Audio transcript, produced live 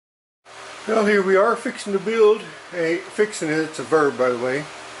Well, here we are fixing to build it's a verb, by the way.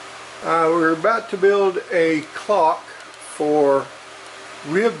 We're about to build a clock for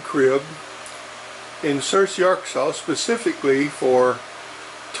RibCrib in Searcy, Arkansas, specifically for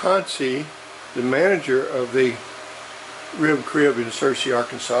Tonce, the manager of the RibCrib in Searcy,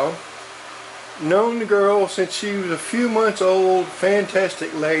 Arkansas. Known the girl since she was a few months old,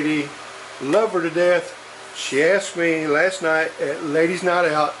 fantastic lady, love her to death. She asked me last night at Ladies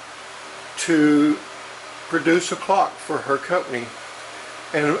Night Out to produce a clock for her company,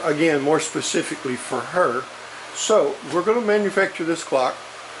 and again more specifically for her. So we're going to manufacture this clock,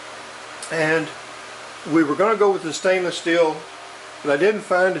 and we were going to go with the stainless steel, but I didn't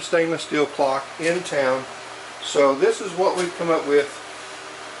find a stainless steel clock in town, so this is what we've come up with.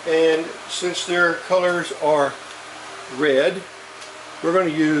 And since their colors are red, we're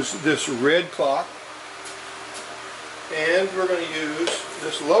going to use this red clock, and we're going to use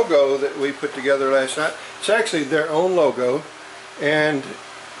this logo that we put together last night. It's actually their own logo, and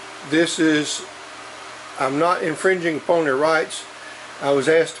this is, I'm not infringing upon their rights. I was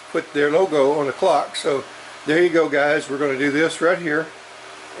asked to put their logo on the clock, so there you go, guys. We're going to do this right here,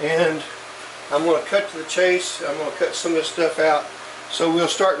 and I'm going to cut to the chase. I'm going to cut some of this stuff out, so we'll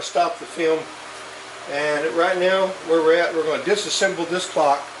start to stop the film. And right now, where we're at, we're going to disassemble this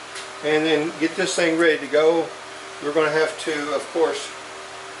clock and then get this thing ready to go. We're going to have to, of course,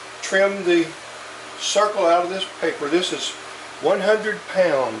 trim the circle out of this paper. This is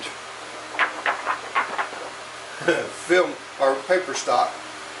 100-pound film or paper stock.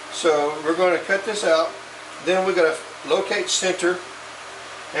 So we're going to cut this out. Then we've got to locate center,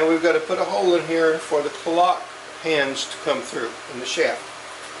 and we've got to put a hole in here for the clock hands to come through in the shaft.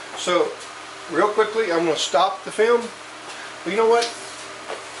 So real quickly, I'm going to stop the film. But you know what?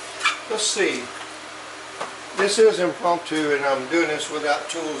 Let's see. This is impromptu, and I'm doing this without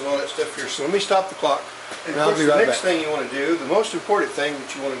tools and all that stuff here. So let me stop the clock, and I'll be right back. The next thing you want to do, the most important thing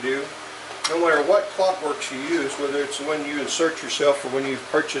that you want to do, no matter what clockworks you use, whether it's the one you insert yourself or when you've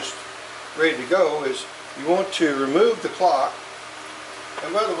purchased ready to go, is you want to remove the clock.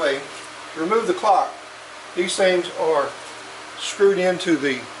 And by the way, to remove the clock, these things are screwed into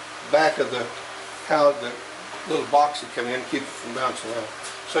the back of the little box that come in to keep it from bouncing around.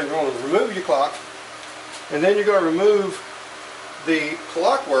 So you're going to remove your clock, and then you're going to remove the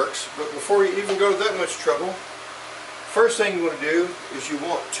clockworks. But before you even go to that much trouble, first thing you want to do is you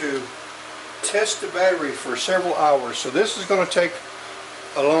want to test the battery for several hours. So this is going to take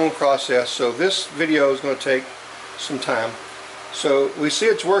a long process, so this video is going to take some time. So we see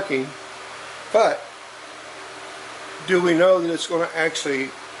it's working, but do we know that it's going to actually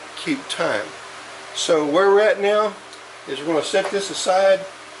keep time? So where we're at now is we're going to set this aside.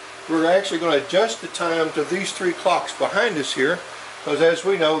 We're actually going to adjust the time to these three clocks behind us here, because as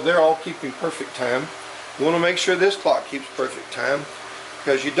we know, they're all keeping perfect time. We want to make sure this clock keeps perfect time,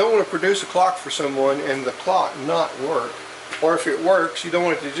 because you don't want to produce a clock for someone and the clock not work, or if it works, you don't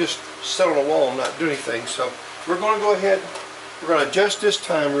want it to just sit on a wall and not do anything. So we're going to go ahead, we're going to adjust this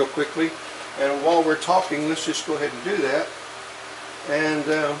time real quickly, and while we're talking, let's just go ahead and do that. And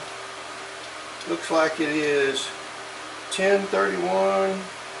looks like it is 10:31,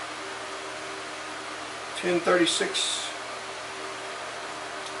 10:36,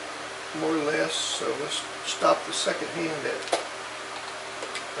 more or less. So let's stop the second hand at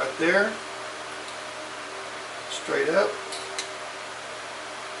right there, straight up,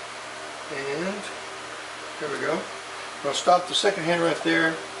 and there we go. I'll stop the second hand right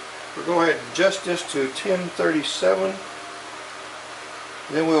there. We're going to adjust this to 10:37.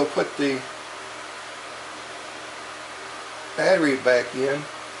 Then we'll put the battery back in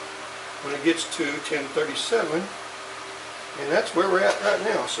when it gets to 10:37, and that's where we're at right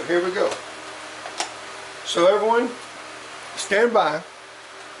now. So here we go. So everyone, stand by.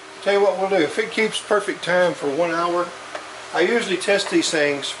 Tell you what we'll do. If it keeps perfect time for 1 hour, I usually test these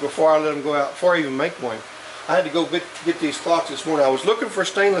things before I let them go out, before I even make one. I had to go get these clocks this morning. I was looking for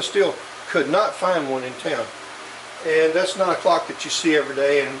stainless steel, could not find one in town. And that's not a clock that you see every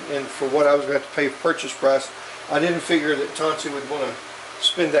day, and for what I was going to have to pay purchase price, I didn't figure that Tonce would want to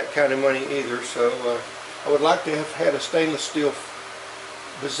spend that kind of money either. So I would like to have had a stainless steel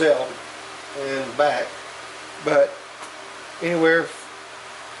bezel and back, but anywhere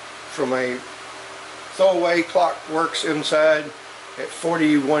from a throwaway clock works inside at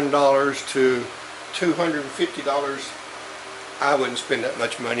 $41 to $250, I wouldn't spend that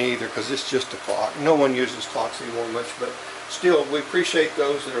much money either, because it's just a clock. No one uses clocks anymore much, but still, we appreciate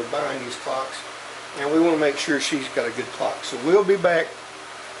those that are buying these clocks, and we want to make sure she's got a good clock. So we'll be back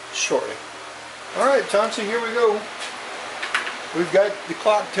shortly. Alright, Tonce, here we go. We've got the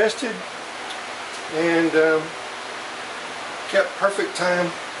clock tested. and kept perfect time.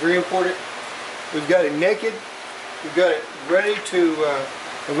 Very important. We've got it naked. We've got it ready to,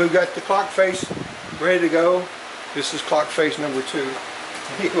 and we've got the clock face ready to go. This is clock face number 2.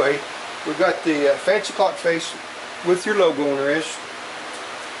 Anyway, we've got the fancy clock face with your logo on there as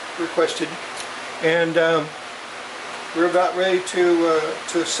requested, and we're about ready to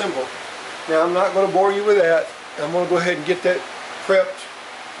assemble. Now I'm not going to bore you with that. I'm going to go ahead and get that prepped,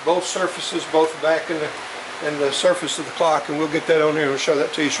 both surfaces, both the back and the surface of the clock, and we'll get that on there and we'll show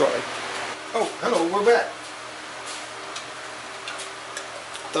that to you shortly. Oh, hello, we're back.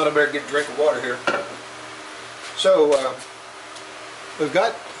 Thought I better get a drink of water here. So we've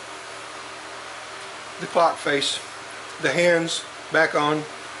got the clock face, the hands back on,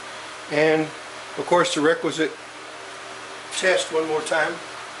 and of course the requisite test one more time.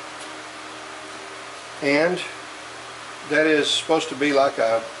 And that is supposed to be like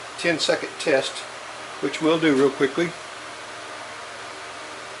a 10-second test, which we'll do real quickly.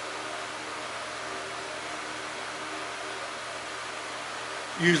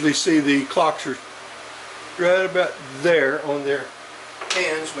 Usually see the clocks are right about there on their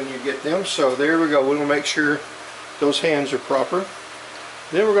hands when you get them. So there we go. We'll make sure those hands are proper.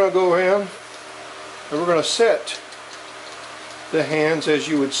 Then we're going to go around and we're going to set the hands as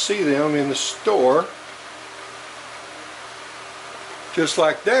you would see them in the store. Just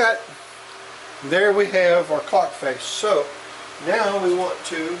like that. There we have our clock face. So now we want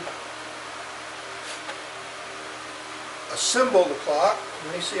to assemble the clock.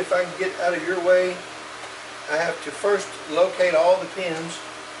 Let me see if I can get out of your way. I have to first locate all the pins,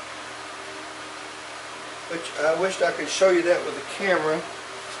 which I wished I could show you that with a camera.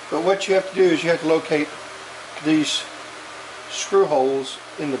 But what you have to do is you have to locate these screw holes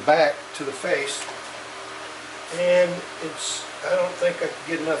in the back to the face, and I don't think I can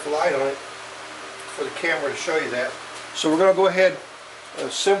get enough light on it for the camera to show you that. So we're going to go ahead,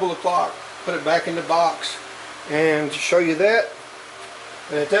 assemble the clock, put it back in the box, and show you that.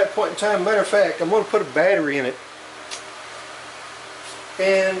 And at that point in time, matter of fact, I'm going to put a battery in it,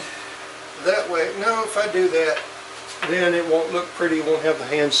 and that way, no, if I do that, then it won't look pretty. It won't have the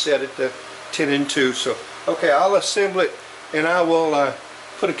hands set at the 10 and 2. So okay, I'll assemble it, and I will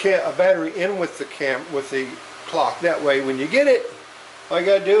put a battery in with the clock. That way, when you get it, all you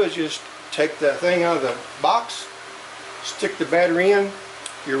got to do is just take the thing out of the box, stick the battery in,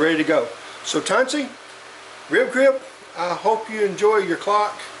 you're ready to go. So Tonce, RibCrib, I hope you enjoy your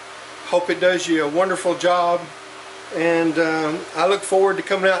clock. Hope it does you a wonderful job, and I look forward to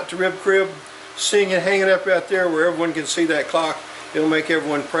coming out to RibCrib, seeing it hanging up out there where everyone can see that clock. It'll make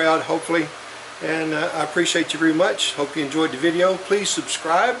everyone proud, hopefully. And I appreciate you very much. Hope you enjoyed the video. Please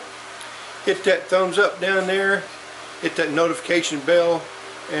subscribe. Hit that thumbs up down there. Hit that notification bell.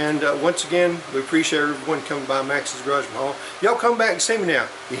 And once again, we appreciate everyone coming by Max's Garage Mahal. Y'all come back and see me now.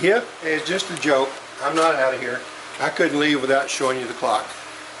 You hear? Hey, it's just a joke. I'm not out of here. I couldn't leave without showing you the clock.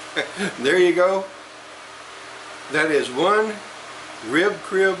 There you go. That is one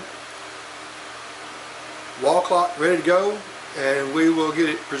RibCrib wall clock ready to go, and we will get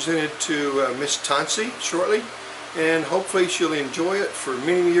it presented to Miss Tonce shortly, and hopefully she'll enjoy it for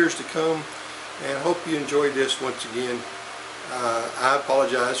many years to come. And hope you enjoyed this once again. I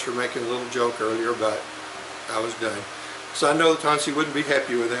apologize for making a little joke earlier, but I was done. So I know Tonce wouldn't be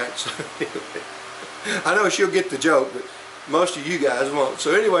happy with that. So anyway, I know she'll get the joke, but most of you guys won't.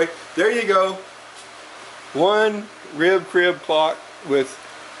 So anyway, there you go. One RibCrib clock with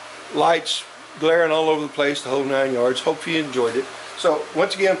lights glaring all over the place, the whole 9 yards. Hope you enjoyed it. So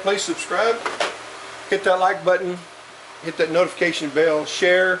once again, please subscribe, hit that like button, hit that notification bell,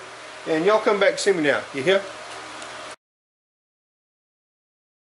 share, and y'all come back and see me now. You hear?